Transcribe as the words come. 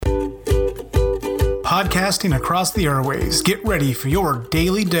podcasting across the airways. Get ready for your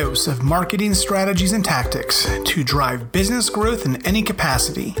daily dose of marketing strategies and tactics to drive business growth in any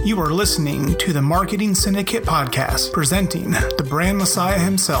capacity. You are listening to the Marketing Syndicate podcast, presenting the brand messiah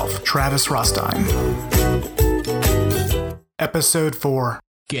himself, Travis Rostein. Episode 4.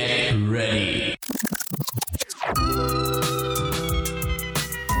 Get ready.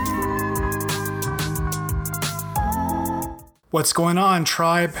 What's going on,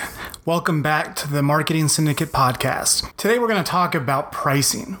 tribe? Welcome back to the Marketing Syndicate podcast. Today we're going to talk about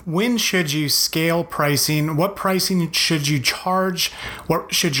pricing. When should you scale pricing? What pricing should you charge?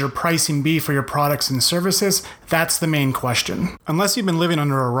 What should your pricing be for your products and services? That's the main question. Unless you've been living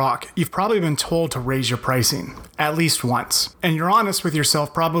under a rock, you've probably been told to raise your pricing at least once. And you're honest with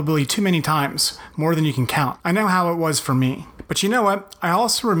yourself probably too many times, more than you can count. I know how it was for me. But you know what? I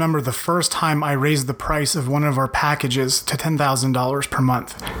also remember the first time I raised the price of one of our packages to $10,000 per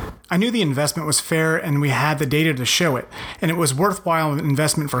month. I knew the investment was fair and we had the data to show it, and it was worthwhile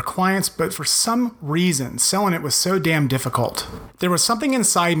investment for clients, but for some reason, selling it was so damn difficult. There was something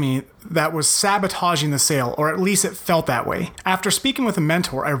inside me that was sabotaging the sale, or at least it felt that way. After speaking with a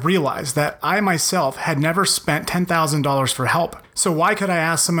mentor, I realized that I myself had never spent $10,000 for help. So why could I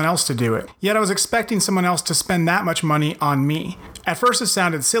ask someone else to do it? Yet I was expecting someone else to spend that much money on me. At first it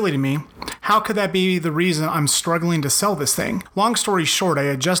sounded silly to me. How could that be the reason I'm struggling to sell this thing? Long story short, I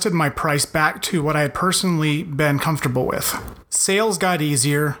adjusted my price back to what I had personally been comfortable with. Sales got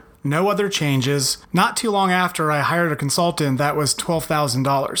easier. No other changes. Not too long after, I hired a consultant that was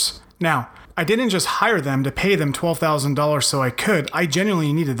 $12,000. Now, I didn't just hire them to pay them $12,000 so I could. I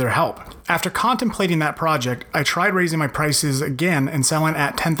genuinely needed their help. After contemplating that project, I tried raising my prices again, and selling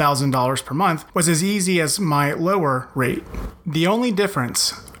at $10,000 per month was as easy as my lower rate. The only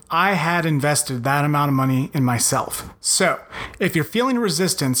difference, I had invested that amount of money in myself. So, if you're feeling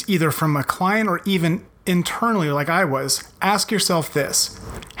resistance either from a client or even internally like I was, ask yourself this.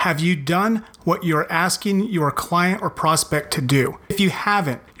 Have you done what you're asking your client or prospect to do? If you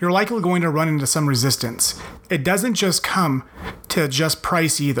haven't, you're likely going to run into some resistance. It doesn't just come to just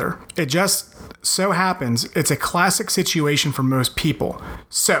price either. It just so happens it's a classic situation for most people.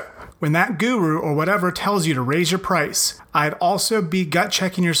 So, when that guru or whatever tells you to raise your price, I'd also be gut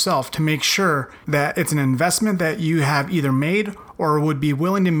checking yourself to make sure that it's an investment that you have either made or would be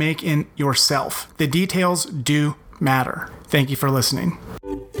willing to make in yourself. The details do matter. Thank you for listening.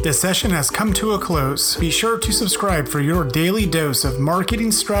 This session has come to a close. Be sure to subscribe for your daily dose of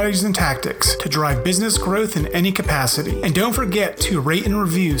marketing strategies and tactics to drive business growth in any capacity. And don't forget to rate and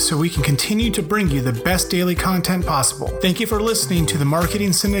review so we can continue to bring you the best daily content possible. Thank you for listening to the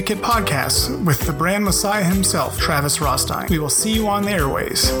Marketing Syndicate podcast with the brand messiah himself, Travis Rostein. We will see you on the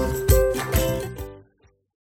airways.